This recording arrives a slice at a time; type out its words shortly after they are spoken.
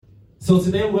So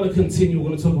today we're going to continue. We're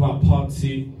going to talk about part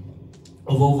 2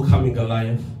 of overcoming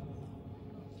Goliath.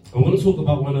 I'm going to talk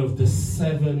about one of the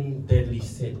 7 deadly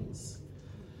sins.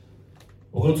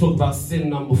 We're going to talk about sin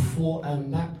number 4,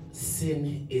 and that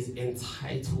sin is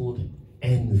entitled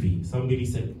envy. Somebody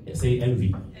say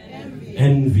envy.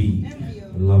 Envy.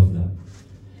 I love that.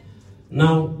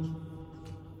 Now,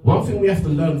 one thing we have to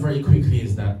learn very quickly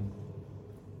is that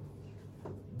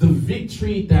the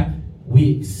victory that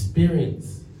we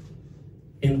experience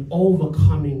in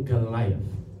overcoming Goliath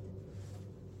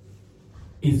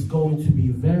is going to be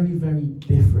very, very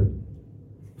different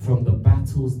from the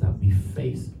battles that we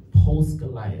face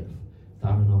post-Goliath that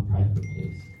are in our private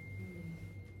place.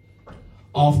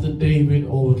 After David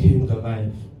overcame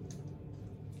Goliath,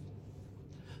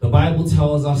 the Bible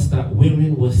tells us that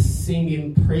women were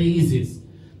singing praises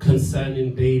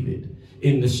concerning David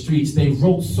in the streets. They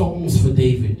wrote songs for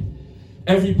David.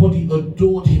 Everybody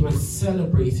adored him and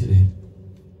celebrated him.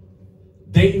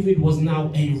 David was now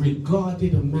a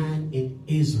regarded man in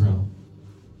Israel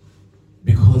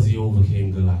because he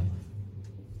overcame Goliath.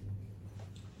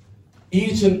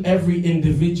 Each and every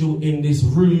individual in this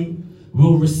room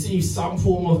will receive some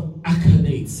form of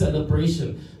accolade,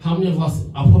 celebration. How many of us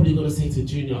are probably going to say to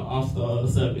Junior after the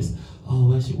service,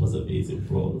 "Oh, actually, it was amazing,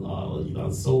 bro. Oh, you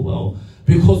done so well."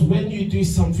 Because when you do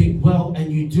something well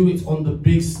and you do it on the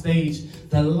big stage,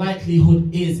 the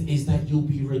likelihood is that you'll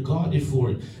be regarded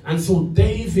for it. And so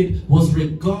David was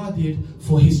regarded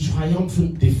for his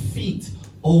triumphant defeat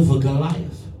over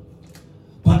Goliath.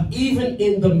 But even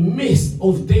in the midst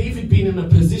of David being in a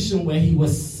position where he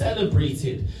was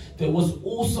celebrated, there was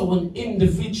also an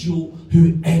individual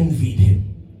who envied him.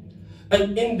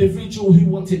 An individual who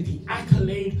wanted the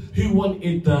accolade, who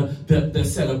wanted the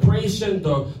celebration,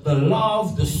 the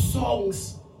love, the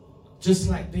songs, just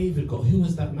like David got. Who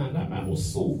was that man? That man was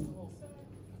Saul.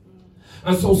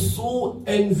 And so Saul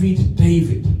envied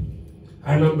David.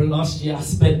 I remember last year I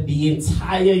spent the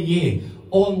entire year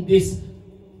on this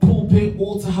pulpit,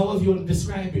 altar, however you want to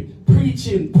describe it,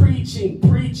 preaching,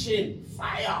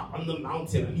 fire on the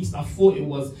mountain. At least I thought it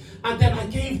was. And then I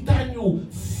gave Daniel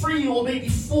 3 or maybe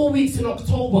 4 weeks in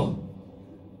October.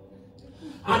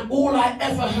 And all I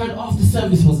ever heard after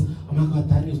service was, "Oh my God,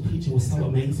 Daniel's preaching was so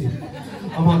amazing.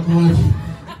 Oh my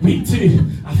God, me too.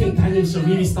 I think Daniel should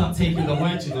really start taking the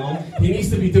word, you know. He needs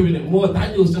to be doing it more.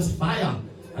 Daniel's just fire."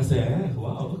 I said,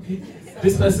 wow, okay.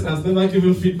 This person has never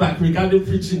given feedback regarding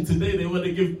preaching. Today they want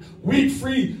to give week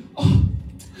 3. Oh,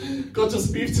 God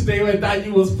just moved today when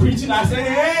Daniel was preaching. I said,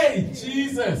 hey,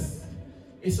 Jesus.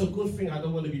 It's a good thing I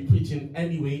don't want to be preaching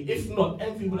anyway. If not,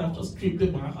 envy would have just creeped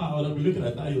in my heart. I would have been looking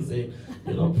at Daniel saying,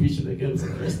 "You're not preaching again for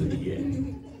the rest of the year."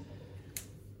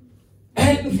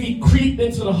 Envy creeped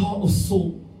into the heart of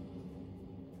Saul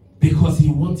because he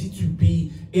wanted to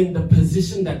be in the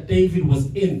position that David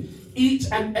was in. Each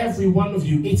and every one of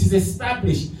you, it is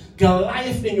established,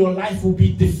 Goliath in your life will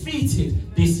be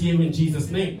defeated this year in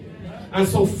Jesus' name. And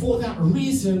so for that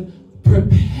reason,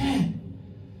 prepare.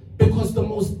 Because the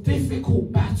most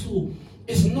difficult battle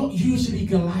is not usually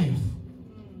Goliath.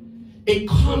 It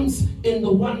comes in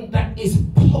the one that is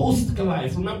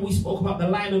post-Goliath. Remember we spoke about the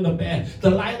lion and the bear. The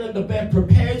lion and the bear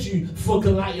prepared you for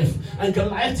Goliath. And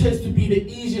Goliath tends to be the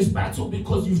easiest battle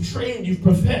because you've trained, you've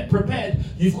prepared,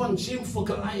 you've gone gym for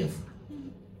Goliath.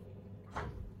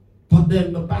 But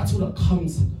then the battle that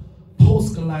comes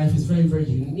post-Goliath is very, very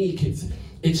unique.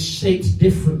 It's shaped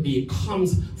differently. It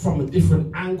comes from a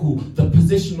different angle. The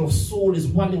position of Saul is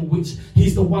one in which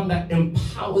he's the one that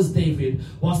empowers David,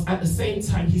 whilst at the same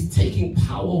time he's taking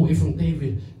power away from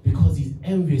David because he's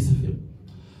envious of him.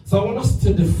 So I want us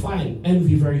to define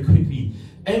envy very quickly.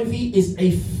 Envy is a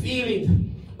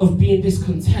feeling of being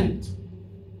discontent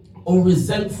or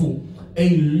resentful,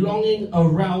 a longing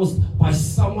aroused by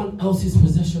someone else's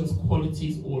possessions,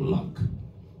 qualities, or luck.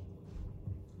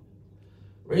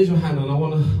 Raise your hand, and I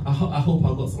hope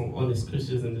I've got some honest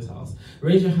Christians in this house.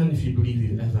 Raise your hand if you believe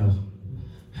you've ever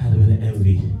had a bit of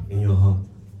envy in your heart.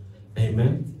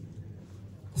 Amen.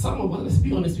 Some of us, let's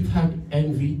be honest, we've had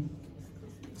envy.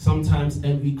 Sometimes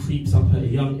envy creeps up at a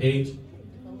young age.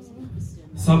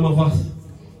 Some of us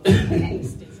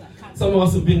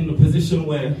have been in a position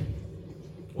where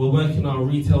we're working our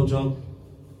retail job.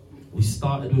 We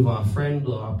started with our friend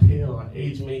or our peer or our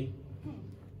age mate.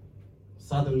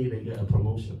 Suddenly they get a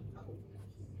promotion.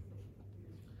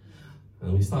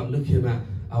 And we start looking at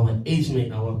our age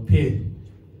mate, our peer.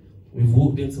 We've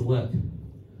walked into work.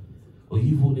 Or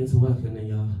you've walked into work and then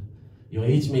your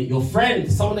age mate, your friend,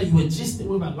 someone that you were just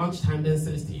with at lunchtime then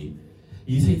says to you,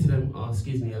 you say to them, "Oh,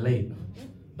 excuse me, you're late."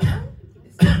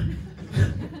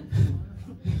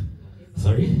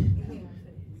 Sorry?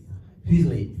 Who's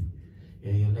late?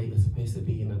 Yeah, you're late. You're supposed to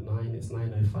be in at 9. It's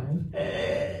 9:05.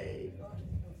 Hey!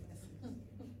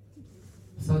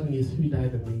 Suddenly it's who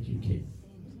died and made you king.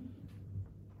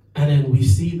 And then we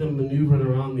see them maneuvering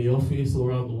around the office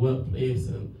or around the workplace,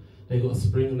 and they got a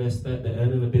spring in their step. They're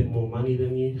earning a bit more money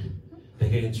than you. They're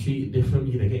getting treated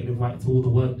differently. They're getting invited to all the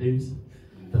work dues,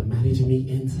 the manager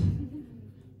meetings,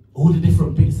 all the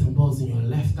different bits and bobs, and you're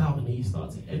left out, and then you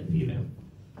start to envy them.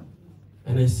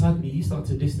 And then suddenly you start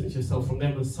to distance yourself from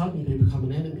them, and suddenly they become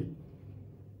an enemy.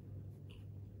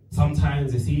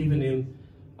 Sometimes it's even in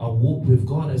our walk with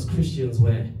God as Christians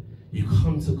where you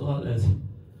come to God as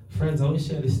friends. I always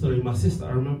share this story. My sister,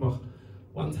 I remember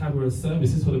one time we were in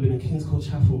service, this would have been in King's Court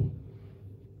Chapel.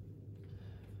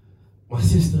 My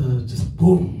sister just,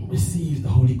 boom, received the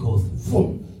Holy Ghost.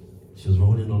 Boom. She was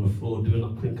rolling on the floor, doing a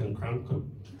clink and crank.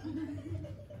 And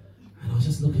I was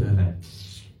just looking at her.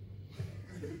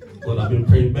 God, I've been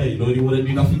praying, man, you know, you wouldn't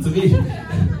do nothing to me.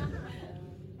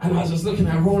 And I was just looking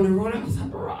at her, rolling. I was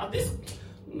like, bro, this,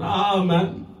 nah,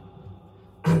 man.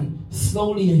 And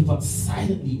slowly but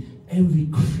silently, envy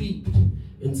creeped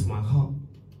into my heart.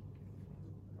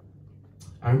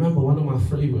 I remember one of my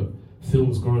favorite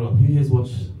films growing up. Who here's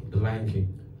watched The Lion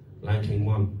King? Lion King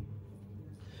 1.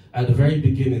 At the very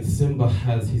beginning, Simba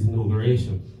has his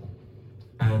inauguration.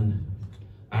 And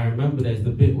I remember there's the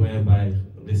bit whereby,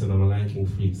 listen, I'm a Lion King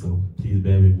freak, so please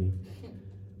bear with me.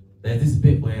 There's this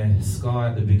bit where Scar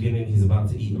at the beginning, he's about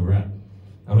to eat a rat.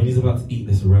 And when he's about to eat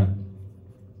this rat,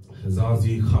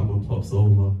 Zazu comes and pops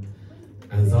over.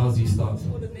 And Zazu starts.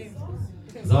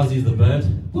 Zazu's the bird.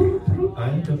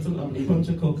 That's a lovely bunch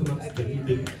of coconuts.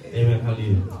 Amen,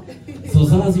 hallelujah. So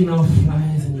Zazu now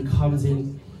flies and he comes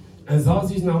in. And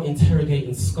Zazu's now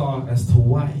interrogating Scar as to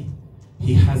why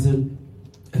he hasn't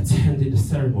attended the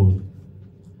ceremony.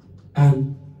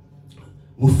 And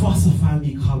Mufasa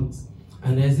finally comes.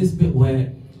 And there's this bit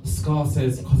where Scar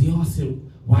says, because he asks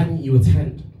him, why didn't you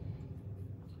attend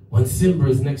when Simba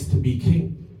is next to be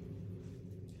king?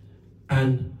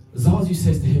 And Zazu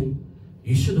says to him,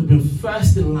 you should have been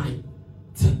first in line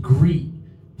to greet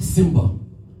Simba.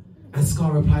 And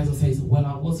Scar replies and says, well,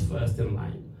 I was first in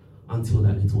line until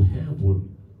that little hairball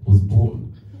was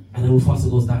born. And then Mufasa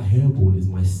goes, that hairball is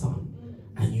my son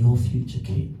and your future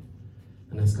king.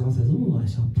 And then Scar says, oh, I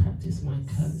shall practice my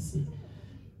courtesy.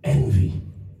 Envy.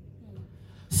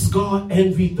 Scar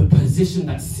envied the position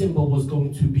that Simba was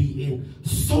going to be in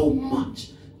so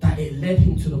much that it led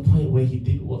him to the point where he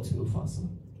did what to Mufasa?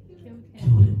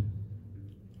 Killed him.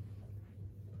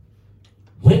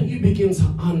 When you begin to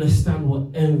understand what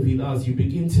envy does, you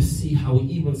begin to see how it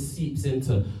even seeps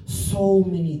into so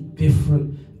many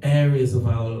different areas of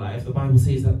our life. The Bible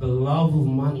says that the love of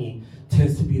money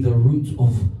tends to be the root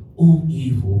of all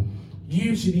evil.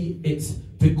 Usually it's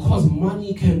because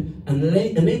money can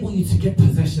enable you to get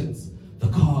possessions, the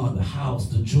car, the house,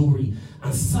 the jewelry,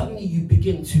 and suddenly you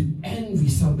begin to envy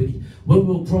somebody. When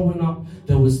we were growing up,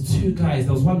 there was two guys.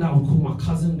 There was one that I would call my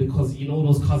cousin, because you know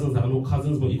those cousins that are not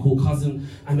cousins, but you call cousin.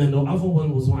 And then the other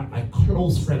one was my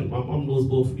close friend. My mom knows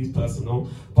both of these personnel,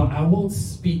 but I won't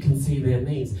speak and say their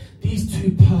names. These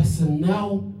two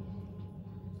personnel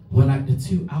were like the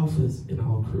two alphas in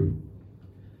our crew.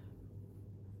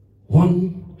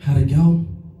 One had a girl,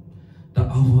 the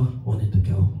other wanted the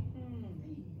girl.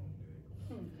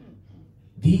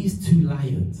 These two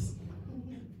lions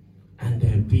and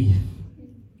their beef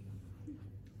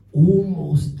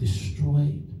almost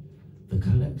destroyed the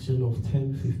collection of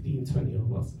 10, 15, 20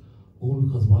 of us, all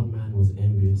because one man was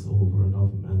envious over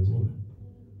another man's woman.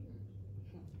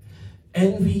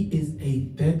 Envy is a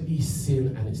deadly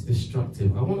sin and it's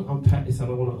destructive. I want to unpack this and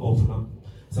I want to open up.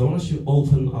 So I want us to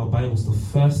open our Bibles to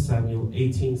 1 Samuel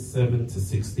 18, 7 to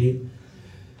 16.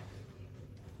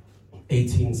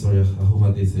 18, sorry, I hope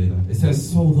I did say that. It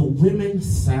says, so the women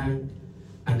sang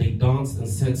and they danced and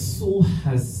said, Saul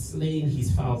has slain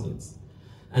his thousands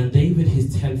and David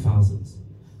his 10,000s.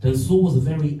 Then Saul was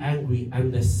very angry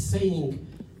and the saying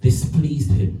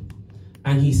displeased him.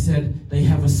 And he said, they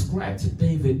have ascribed to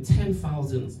David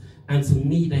 10,000s and to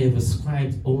me they have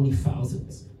ascribed only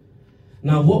thousands.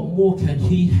 Now what more can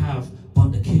he have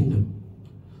but the kingdom?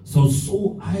 So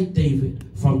Saul eyed David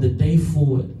from the day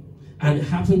forward. And it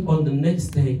happened on the next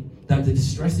day that the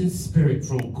distressing spirit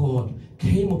from God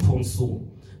came upon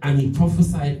Saul, and he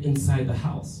prophesied inside the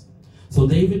house. So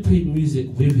David played music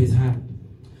with his hand,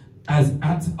 as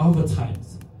at other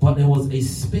times, but there was a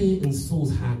spear in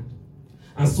Saul's hand.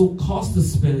 And Saul cast the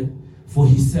spear, for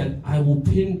he said, I will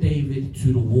pin David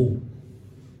to the wall.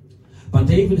 But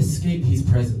David escaped his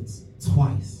presence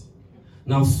twice.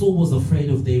 Now Saul was afraid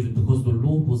of David because the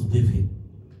Lord was with him,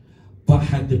 but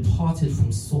had departed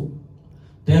from Saul.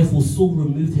 Therefore Saul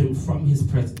removed him from his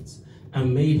presence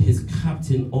and made him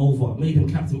captain over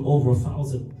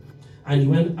 1,000. And he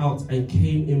went out and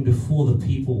came in before the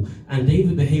people. And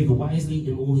David behaved wisely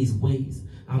in all his ways,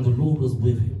 and the Lord was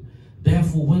with him.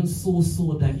 Therefore, when Saul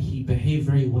saw that he behaved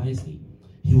very wisely,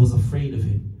 he was afraid of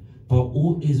him. But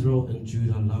all Israel and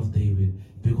Judah loved David,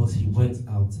 because he went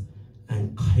out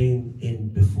and came in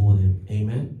before them.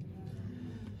 Amen.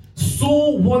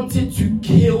 Saul wanted to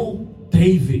kill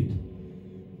David.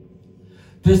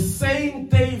 The same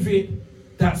David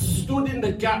that stood in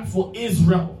the gap for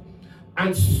Israel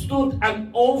and stood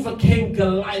and overcame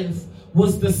Goliath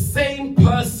was the same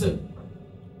person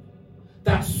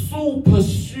that Saul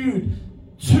pursued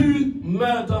 2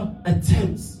 murder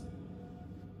attempts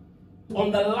on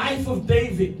the life of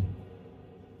David.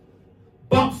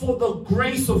 But for the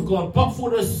grace of God, but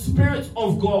for the Spirit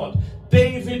of God,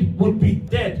 David would be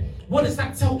dead. What does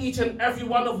that tell each and every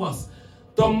one of us?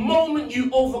 The moment you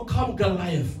overcome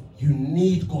Goliath, you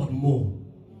need God more.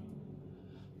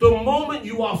 The moment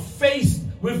you are faced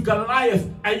with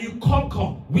Goliath and you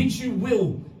conquer, which you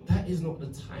will, that is not the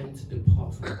time to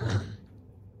depart from God.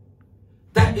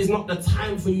 That is not the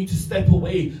time for you to step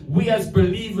away. We as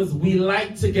believers, we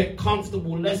like to get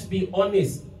comfortable. Let's be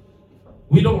honest.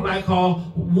 We don't like our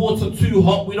water too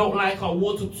hot. We don't like our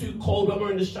water too cold. When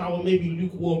we're in the shower, maybe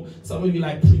lukewarm. Some of you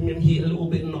like premium heat, a little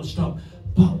bit notched up.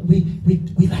 But we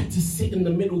like to sit in the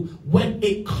middle. When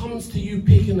it comes to you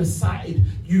picking a side,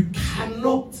 you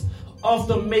cannot,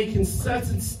 after making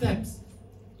certain steps,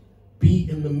 be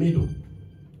in the middle.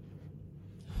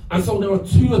 And so there are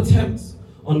 2 attempts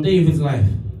on David's life.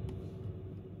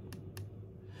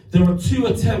 There are 2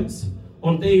 attempts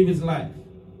on David's life.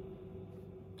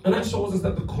 And that shows us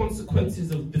that the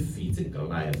consequences of defeating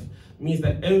Goliath means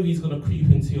that envy is going to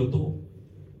creep into your door.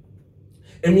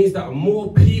 It means that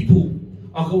more people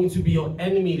are going to be your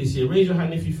enemy this year. Raise your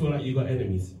hand if you feel like you got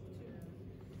enemies.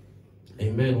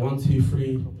 Amen. 1, 2,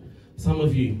 3. Some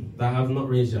of you that have not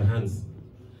raised your hands,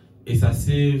 it's as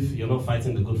if you're not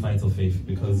fighting the good fight of faith,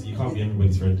 because you can't be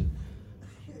everybody's friend.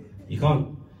 You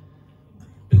can't.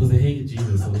 Because they hated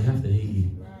Jesus, so they have to hate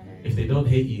you. If they don't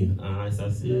hate you, it's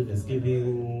as if it's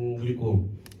giving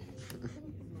lukewarm.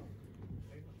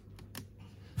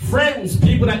 Friends,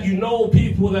 people that you know,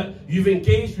 people that you've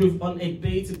engaged with on a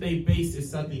day-to-day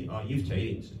basis, suddenly, you've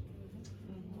changed.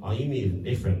 You mean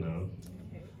different now.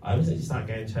 Ever since you start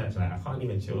going to church, I can't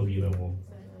even chill with you no more.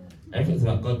 Everything's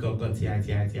about God, God, God, T.I.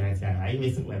 Are you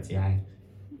listening to that T.I.?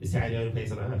 Is T.I. the only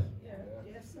place on earth?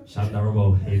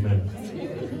 Shandarabo, amen.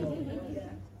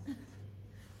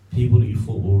 People that you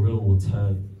thought were real will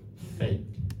turn fake.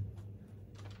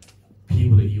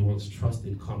 People that you once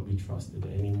trusted can't be trusted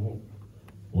anymore.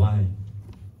 Why?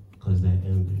 Because they're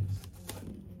envious.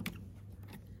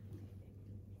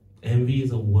 Envy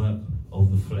is a work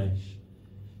of the flesh.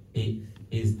 It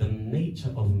is the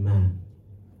nature of man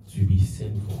to be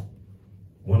sinful.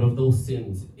 One of those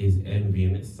sins is envy,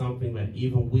 and it's something that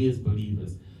even we as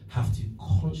believers have to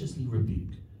consciously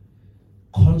rebuke,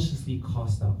 consciously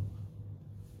cast out.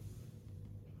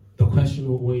 The question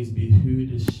will always be, who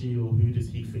does she or who does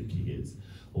he think he is?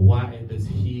 Why does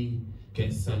he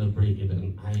get celebrated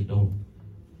and I don't?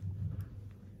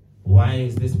 Why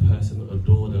is this person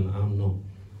adored and I'm not?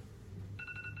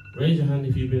 Raise your hand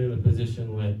if you've been in a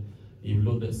position where you've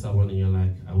looked at someone and you're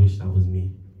like, I wish that was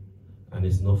me. And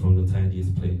it's not from the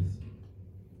tidiest place.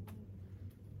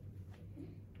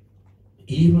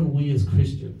 Even we as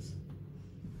Christians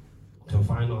can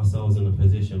find ourselves in a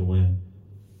position where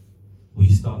we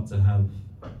start to have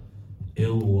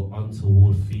ill or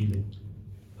untoward feeling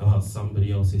about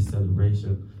somebody else's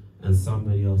celebration and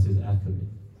somebody else's accolade.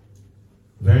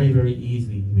 Very, very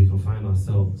easily we can find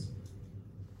ourselves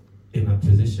in that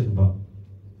position, but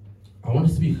I want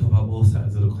to speak about both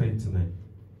sides of the coin tonight.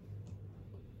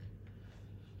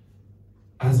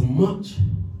 As much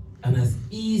and as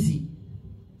easy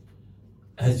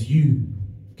as you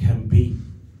can be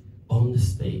on the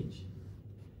stage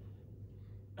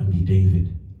and be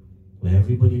David, where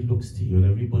everybody looks to you and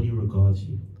everybody regards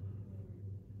you,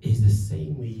 is the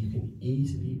same way you can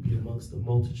easily be amongst the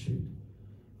multitude,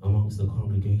 amongst the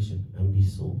congregation, and be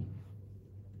Saul.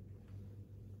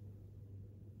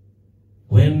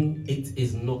 When it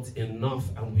is not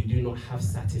enough and we do not have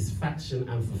satisfaction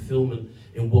and fulfillment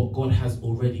in what God has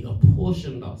already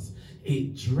apportioned us,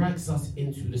 it drags us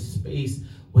into the space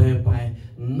whereby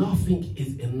nothing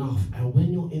is enough. And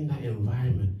when you're in that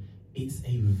environment, it's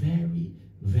a very,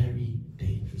 very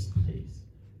dangerous place.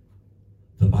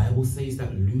 The Bible says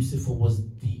that Lucifer was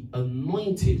the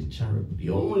anointed cherub, the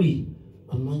only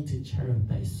anointed cherub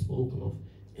that is spoken of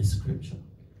in Scripture.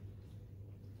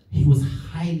 He was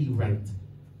highly ranked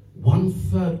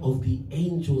 1/3 of the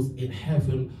angels in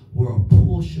heaven were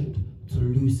apportioned to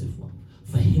Lucifer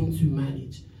for him to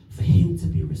manage, for him to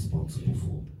be responsible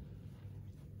for.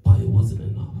 But it wasn't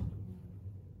enough.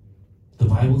 The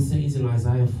Bible says in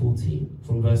Isaiah 14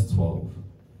 from verse 12,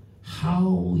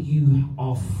 how you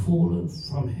are fallen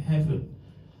from heaven,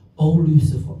 O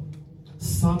Lucifer,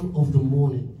 son of the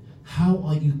morning. How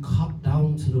are you cut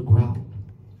down to the ground,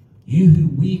 you who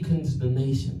weakened the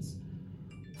nations?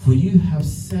 For you have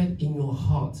said in your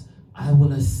heart, I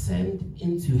will ascend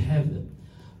into heaven.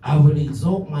 I will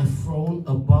exalt my throne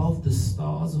above the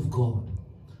stars of God.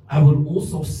 I will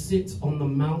also sit on the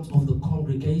mount of the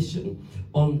congregation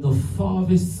on the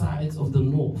farthest sides of the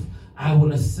north. I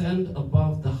will ascend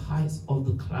above the heights of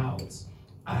the clouds.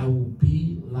 I will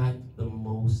be like the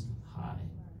Most High.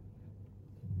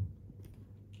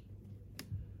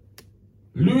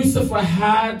 Lucifer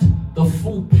had the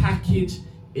full package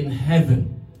in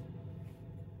heaven.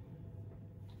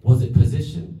 Was it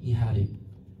position? He had it.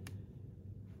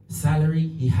 Salary?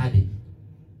 He had it.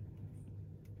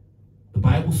 The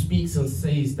Bible speaks and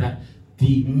says that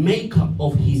the maker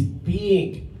of his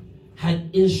being had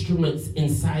instruments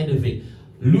inside of it.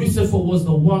 Lucifer was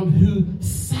the one who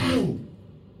sang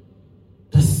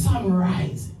the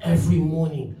sunrise every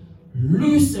morning.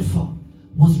 Lucifer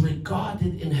was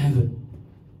regarded in heaven.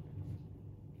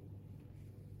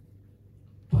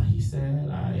 But he said,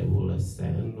 I will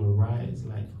ascend and rise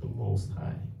like the Most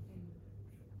High.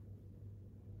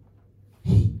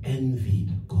 He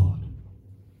envied God.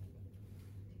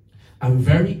 And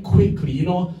very quickly, you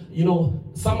know,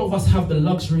 some of us have the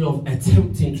luxury of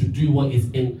attempting to do what is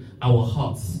in our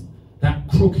hearts. That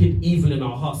crooked evil in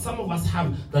our hearts. Some of us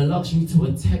have the luxury to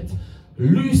attempt.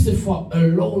 Lucifer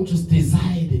alone just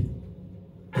desired it.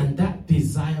 And that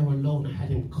desire alone had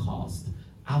him cast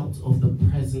out of the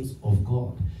presence of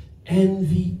God.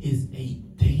 Envy is a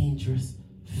dangerous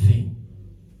thing.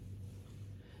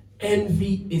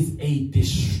 Envy is a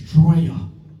destroyer.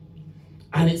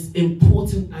 And it's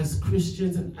important as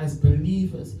Christians and as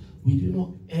believers, we do not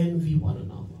envy one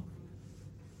another.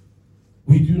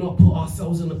 We do not put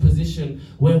ourselves in a position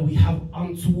where we have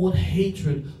untoward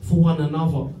hatred for one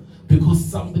another because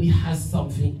somebody has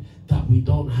something that we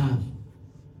don't have.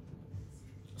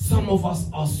 Some of us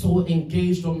are so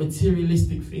engaged on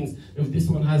materialistic things. If this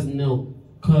one has nail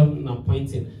curling and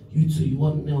pointing, you too, you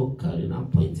want nail curling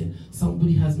and pointing.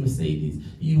 Somebody has Mercedes,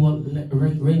 you want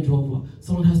Range Rover.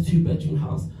 Someone has 2-bedroom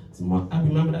house. I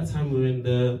remember that time we were in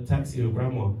the taxi with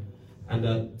Grandma, and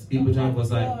the Uber driver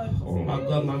was like, oh my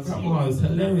God, my grandma is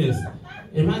hilarious.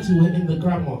 Imagine we're in the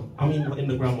grandma. I mean, we're in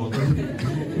the grandma.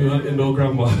 We weren't in no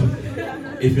grandma.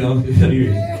 If you're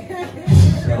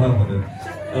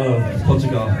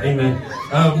Portugal. Amen.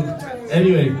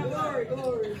 Anyway.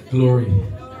 Glory.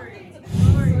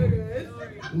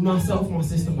 Myself, my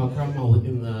sister, my grandma were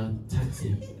in the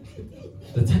taxi.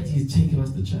 The taxi is taking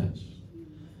us to church.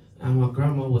 And my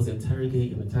grandma was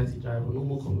interrogating the taxi driver,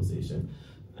 normal conversation.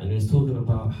 And he was talking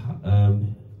about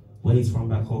where he's from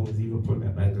back home. He's either probably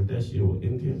Bangladeshi or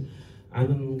Indian. And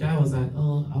then the guy was like,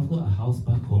 oh, I've got a house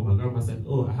back home. My grandma said,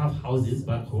 oh, I have houses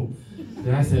back home.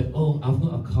 The guy said, oh, I've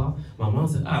got a car. My mom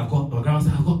said, my grandma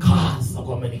said, I've got cars. I've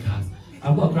got many cars.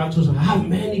 I've got grandchildren. I have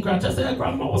many grandchildren. I said,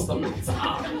 Grandma, what's the matter?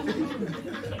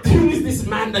 Who is this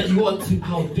man that you want to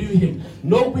outdo him?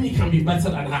 Nobody can be better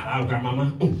than our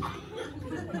grandmama.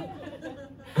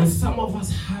 And some of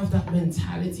us have that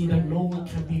mentality that no one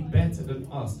can be better than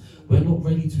us. We're not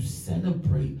ready to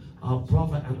celebrate our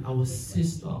brother and our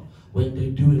sister when they're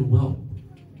doing well.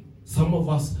 Some of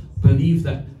us believe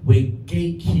that we're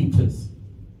gatekeepers.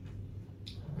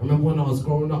 I remember when I was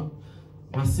growing up,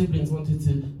 my siblings wanted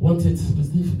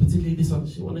particularly this one,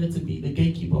 she wanted to be the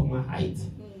gatekeeper of my height.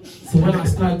 So when I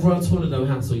started growing taller than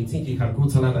her, so you think you can grow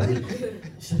taller than me?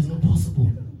 She said, it's not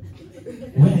possible.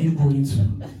 Where are you going to?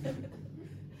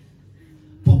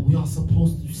 But we are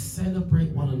supposed to celebrate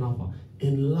one another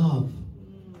in love.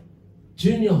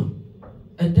 Junior,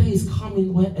 a day is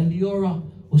coming where Eliora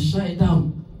will shut it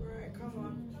down. Right, come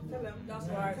on. Tell him. That's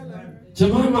right.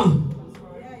 Jemima,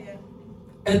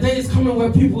 a day is coming where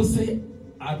people will say,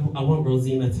 I want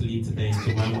Rosina to lead today,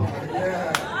 Jemima.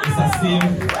 It's as if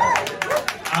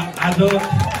I don't,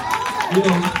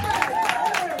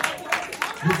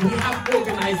 we have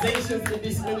organizations in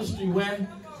this ministry where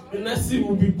the Nessie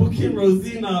will be booking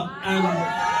Rosina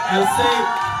and say,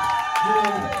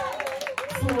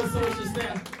 so she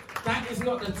said, that is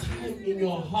not the time in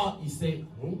your heart you say,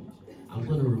 I'm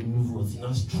going to remove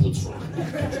Rosina's truth from her.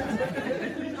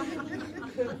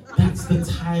 That's the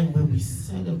time when we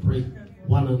celebrate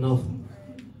one another.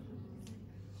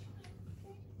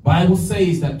 Bible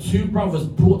says that two brothers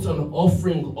brought an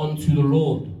offering unto the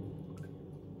Lord.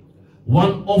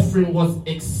 One offering was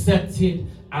accepted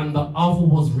and the other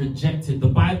was rejected. The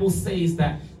Bible says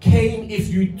that, Cain, if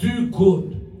you do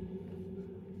good,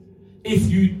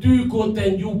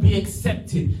 then you'll be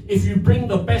accepted. If you bring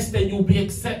the best, then you'll be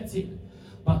accepted.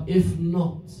 But if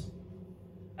not,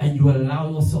 and you allow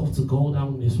yourself to go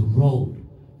down this road,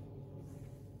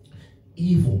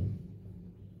 evil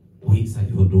waits at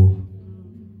your door.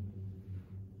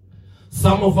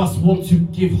 Some of us want to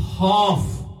give half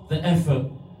the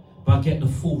effort but get the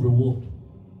full reward.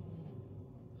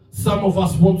 Some of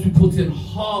us want to put in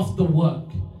half the work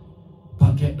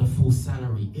but get the full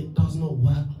salary. It does not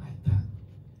work like that.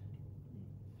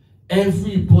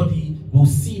 Everybody will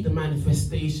see the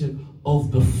manifestation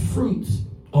of the fruit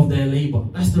of their labor.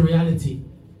 That's the reality.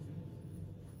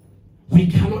 We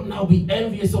cannot now be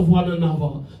envious of one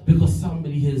another because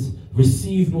somebody has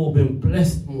received more, been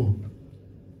blessed more.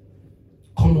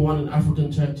 Common one in African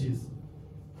churches.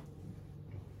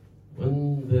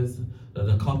 When there's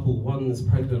the couple, one's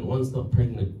pregnant, one's not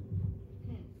pregnant.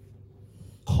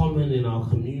 Common in our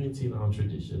community, in our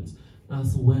traditions.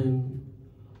 That's when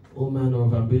all manner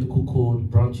of umbilical cord,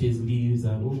 branches, leaves,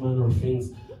 and all manner of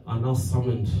things are now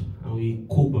summoned. And we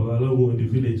call Babalawo in the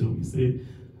village and we say,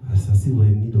 I see we're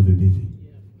in need of a baby.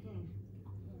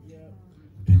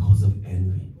 Because of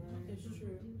envy.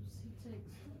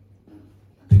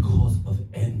 Because of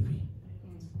envy.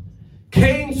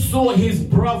 Cain saw his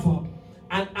brother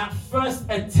and at first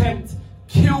attempt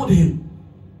killed him.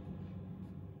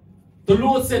 The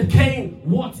Lord said, Cain,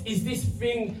 what is this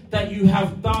thing that you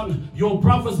have done? Your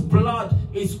brother's blood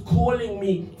is calling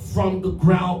me from the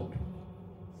ground.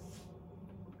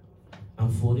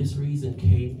 And for this reason,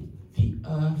 Cain, the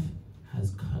earth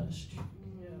has cursed you.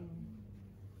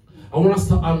 I want us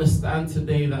to understand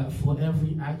today that for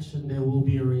every action, there will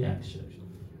be a reaction.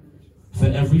 For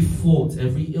every thought,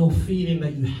 every ill feeling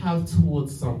that you have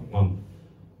towards someone.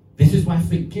 This is why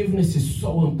forgiveness is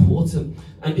so important.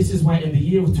 And this is why in the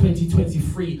year of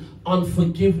 2023,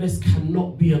 unforgiveness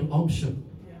cannot be an option.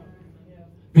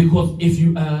 Because if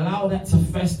you allow that to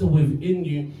fester within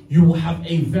you, you will have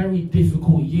a very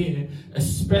difficult year,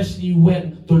 especially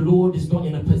when the Lord is not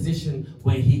in a position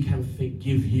where he can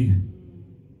forgive you.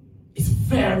 It's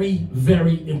very,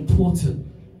 very important.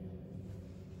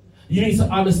 You need to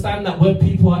understand that when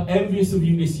people are envious of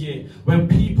you this year, when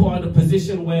people are in a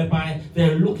position whereby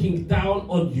they're looking down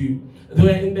on you,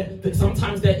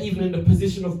 sometimes they're even in the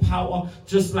position of power,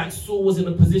 just like Saul was in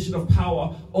a position of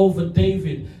power over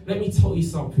David. Let me tell you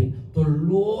something. The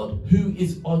Lord who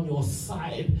is on your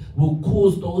side will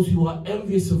cause those who are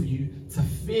envious of you to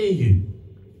fear you.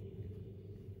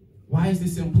 Why is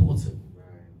this important?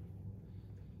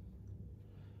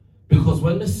 Because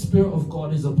when the Spirit of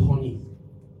God is upon you,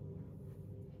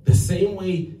 the same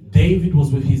way David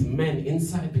was with his men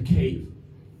inside the cave,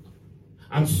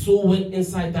 and Saul went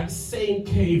inside that same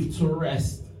cave to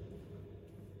rest,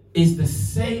 is the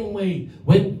same way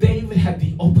when David had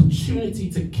the opportunity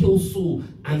to kill Saul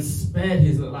and spared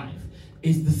his life,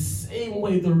 is the same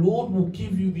way the Lord will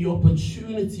give you the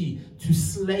opportunity to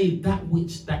slay that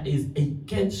which that is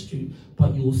against you,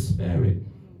 but you will spare it.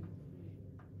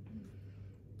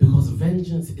 Because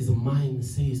vengeance is mine,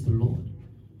 says the Lord.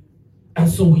 And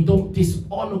so we don't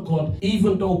dishonor God,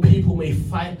 even though people may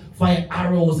fire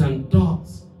arrows and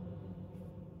darts.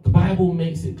 The Bible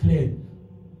makes it clear.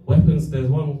 Weapons, there's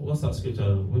one, what's that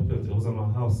scripture? Weapons, it was in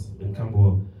my house in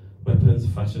Camberwell. Weapons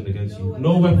fashioned against you.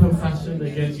 No weapon fashioned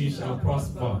against you shall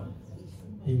prosper.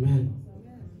 Amen.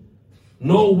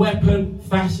 No weapon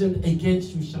fashioned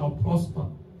against you shall prosper.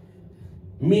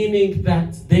 Meaning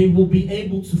that they will be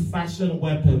able to fashion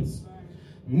weapons.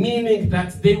 Meaning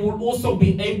that they will also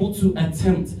be able to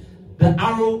attempt. The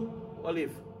arrow,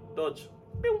 Olive, dodge.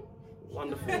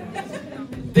 Wonderful.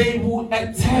 They will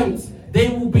attempt. They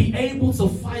will be able to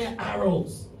fire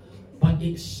arrows. But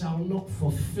it shall not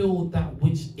fulfill that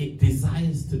which it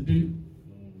desires to do.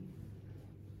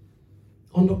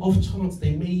 On the off chance,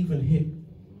 they may even hit.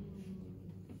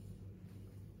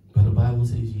 But the Bible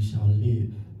says you shall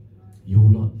live. You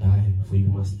will not die, for you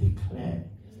must declare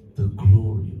the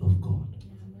glory of God.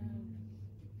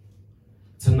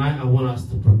 Tonight I want us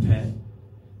to prepare.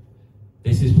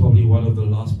 This is probably one of the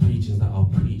last preachings that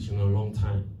I'll preach in a long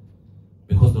time.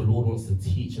 Because the Lord wants to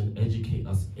teach and educate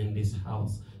us in this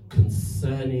house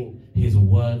concerning his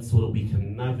word so that we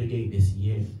can navigate this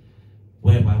year.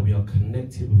 Whereby we are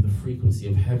connected with the frequency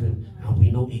of heaven and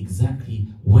we know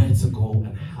exactly where to go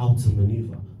and how to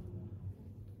maneuver.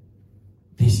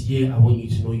 This year I want you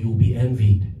to know you will be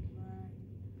envied.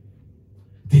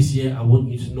 This year, I want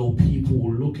you to know people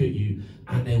will look at you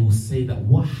and they will say that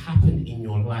what happened in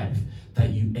your life,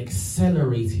 that you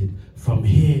accelerated from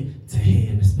here to here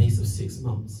in the space of 6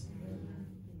 months.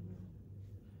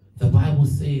 The Bible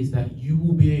says that you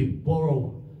will be a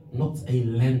borrower, not a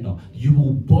lender. You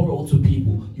will borrow to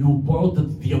people. You will borrow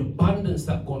the abundance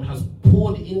that God has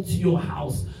poured into your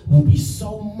house will be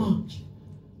so much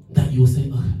that you'll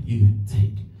say, oh, you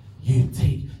take.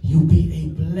 You'll be a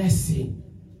blessing.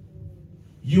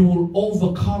 You will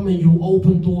overcome and you will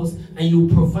open doors and you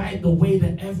will provide the way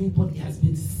that everybody has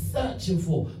been searching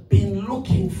for, been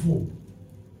looking for.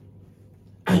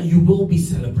 And you will be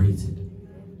celebrated.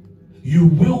 You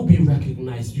will be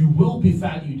recognized. You will be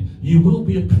valued. You will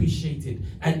be appreciated.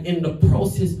 And in the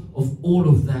process of all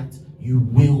of that, you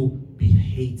will be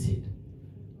hated.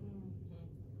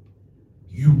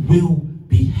 You will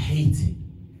be hated.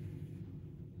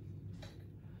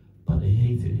 But they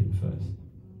hated him first.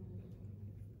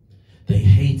 They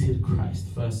hated Christ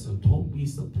first, so don't be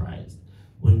surprised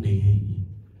when they hate you,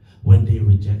 when they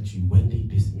reject you, when they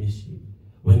dismiss you,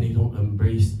 when they don't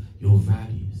embrace your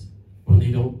values, when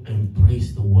they don't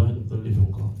embrace the word of the living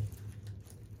God.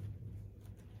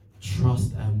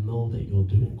 Trust and know that you're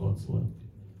doing God's work.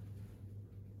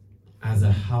 As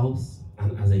a house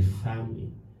and as a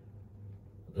family,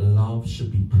 love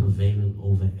should be prevalent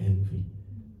over envy,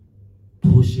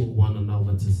 pushing one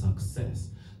another to success,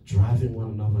 driving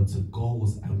one another to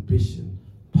goals, ambition,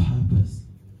 purpose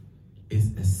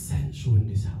is essential in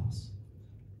this house.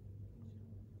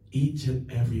 Each and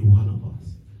every one of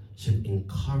us should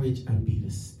encourage and be the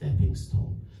stepping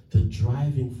stone, the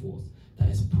driving force that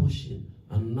is pushing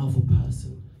another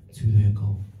person to their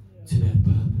goal, to their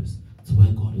purpose, to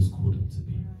where God has called them to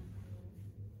be.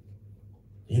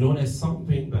 You know, there's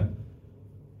something that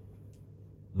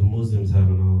the Muslims have,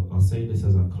 and I'll say this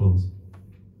as I close.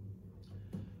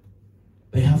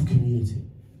 They have community.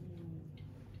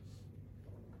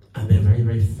 And they're very,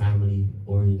 very family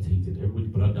orientated. Everybody,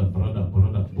 brother,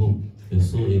 boom, they're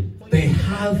sorted. They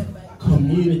have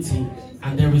community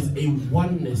and there is a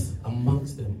oneness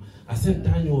amongst them. I sent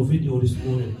Daniel a video this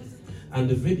morning, and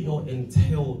the video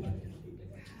entailed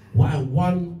why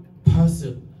one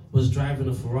person was driving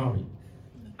a Ferrari.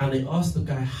 And they asked the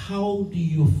guy, how do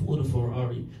you afford a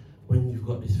Ferrari when you've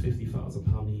got this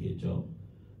 £50,000 a year job?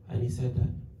 And he said that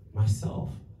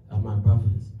myself and my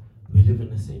brothers, we live in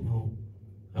the same home.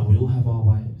 And we all have our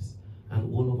wives.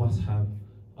 And all of us have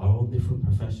our own different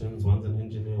professions. One's an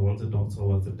engineer, one's a doctor,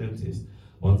 one's a dentist,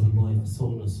 one's a lawyer, so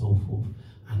on and so forth.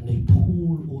 And they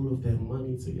pool all of their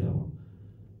money together.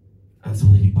 And so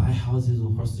they buy houses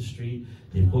across the street.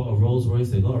 They've got a Rolls Royce,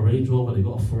 they've got a Range Rover, they've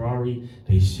got a Ferrari.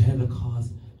 They share the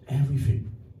cars,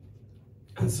 everything.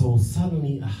 And so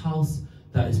suddenly a house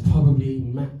that is probably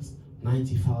max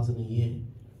 90,000 a year,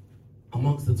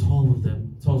 amongst the 12 of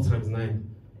them, 12 times 9.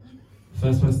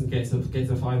 First person gets a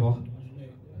fiver.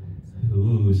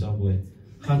 Ooh, Subway.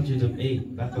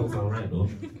 108. That don't sound right though.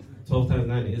 12 times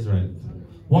 9 is right.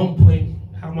 1 point,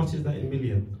 how much is that in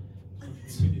million?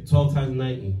 12 times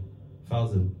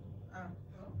 90,000.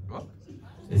 What?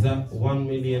 Is that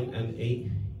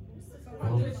 1,008,000?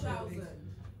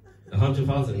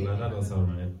 100,000? No, that don't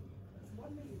sound right.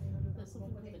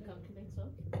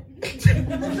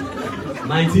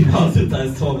 90,000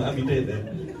 times 12. How you doing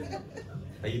then?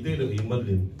 Are you doing it or are you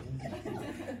muddling?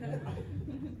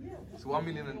 It's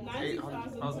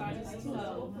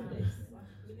 1,800,000.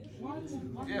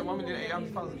 Yeah,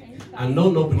 1,800,000. I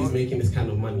know nobody's making this kind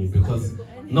of money because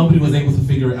nobody was able to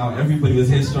figure it out. Everybody was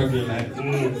here struggling like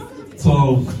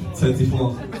 12,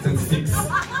 24, 26,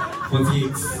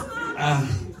 48.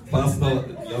 Pastor,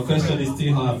 your question is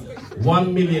too hard.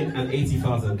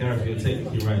 1,080,000. Gareth, you're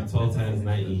technically right. 12 times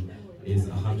 90 is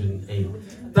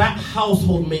 108. That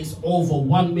household makes over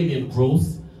 1 million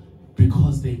gross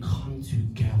because they come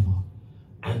together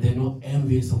and they're not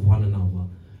envious of one another.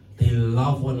 They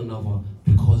love one another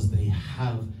because they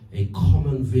have a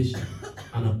common vision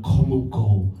and a common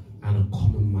goal and a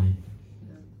common mind.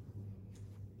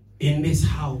 In this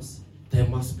house, there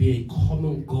must be a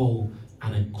common goal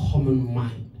and a common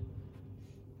mind.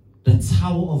 The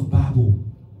Tower of Babel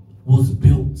was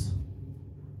built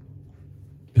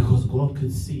because God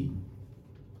could see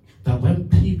that when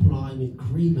people are in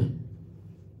agreement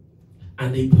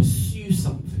and they pursue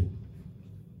something,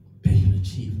 they can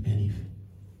achieve anything.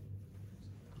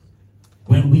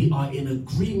 When we are in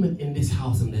agreement in this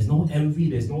house and there's no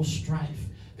envy, there's no strife,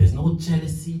 there's no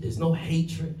jealousy, there's no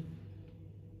hatred,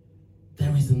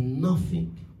 there is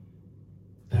nothing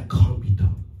that can't be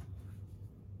done.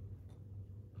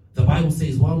 The Bible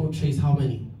says one will chase how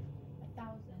many?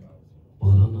 1,000.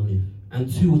 Well done, Olive. And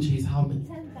two will chase how many?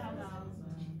 10,000.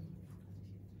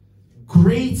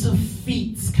 Greater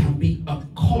feats can be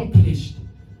accomplished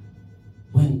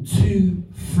when 2,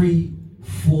 3,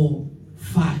 4,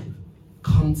 5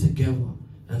 come together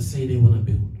and say they want to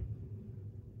build.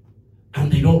 And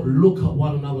they don't look at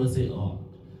one another and say, oh,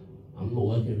 I'm not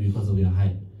working with you because of your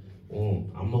height.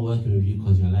 I'm not working with you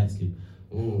because you're light skinned.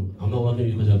 I'm not working with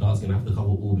you because you're dark skinned. I have to cover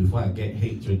all before I get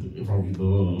hatred from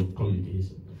the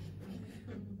congregation.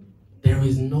 There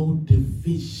is no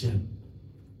division.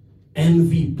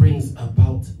 Envy brings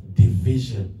about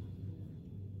division.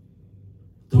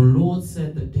 The Lord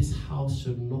said that this house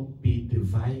should not be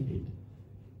divided,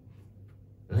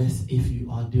 lest if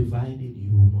you are divided, you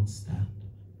will not stand.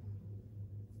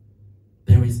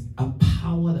 There is a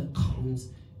power that comes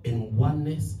in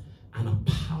oneness and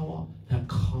a power that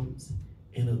comes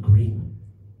in agreement.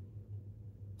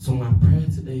 So my prayer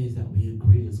today is that we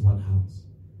agree as one house,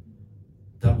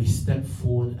 that we step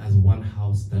forward as one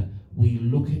house, that we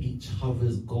look at each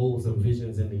other's goals and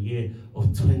visions in the year of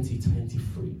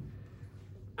 2023,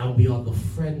 and we are the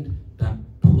friend that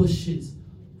pushes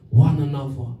one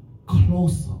another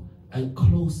closer and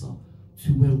closer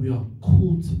to where we are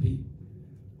called to be,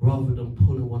 rather than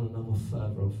pulling one another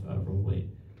further and further away.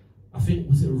 I think,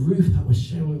 was it Ruth that was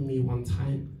sharing with me one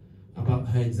time about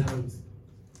her exams?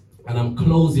 And I'm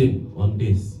closing on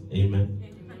this. Amen.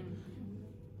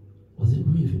 Was it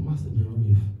Ruth? It must have been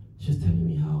Ruth. She was telling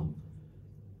me how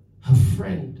her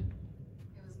friend,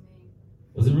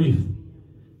 was it Ruth?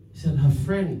 She said her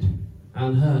friend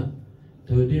and her,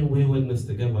 they were doing waywardness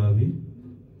together, have you?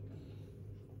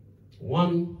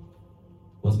 One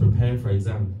was preparing for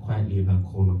exam quietly in her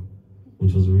corner,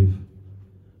 which was Ruth.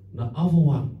 The other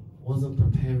one wasn't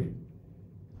preparing,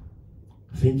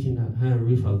 thinking that her and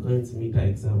Ruth are going to meet that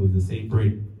exam with the same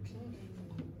brain.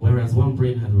 Whereas one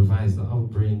brain had revised, the other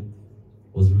brain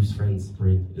was Ruth's friend's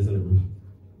brain, isn't it, Ruth?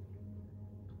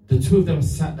 The two of them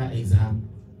sat that exam.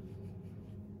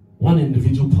 One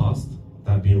individual passed,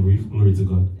 that being Ruth, glory to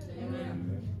God.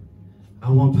 Amen.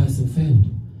 And one person failed,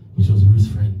 which was Ruth's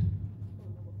friend.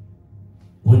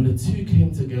 When the two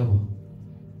came together,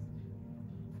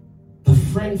 the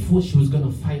friend thought she was going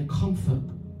to find comfort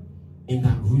in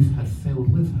that Ruth had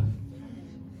failed with her.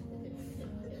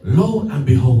 Lo and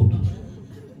behold,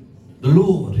 the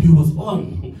Lord, who was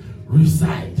on Ruth's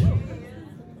side,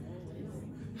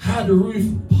 had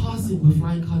Ruth passing with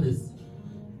flying colors.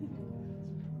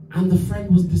 And the friend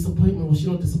was disappointed. Was she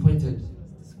not disappointed?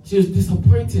 She was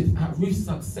disappointed at Ruth's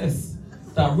success,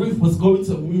 that Ruth was going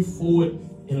to move forward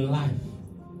in life,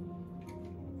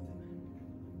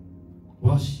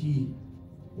 while she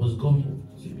was going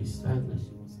to be stagnant.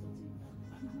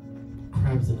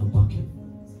 Crabs in a bucket.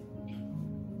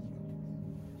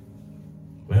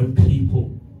 When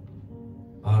people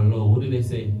are low, what do they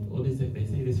say? What is it? They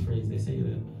say this phrase. They say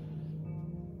that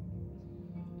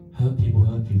hurt people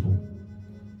hurt people.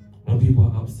 When people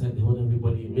are upset, they want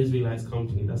everybody. Misery likes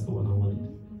company. That's the one I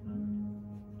wanted.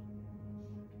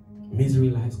 Misery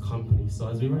likes company. So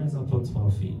as we rise up onto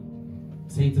our feet,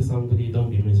 say to somebody, don't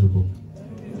be miserable.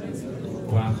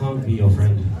 Or I can't be your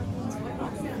friend.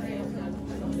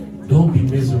 Don't be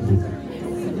miserable.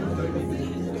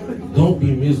 Don't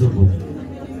be miserable.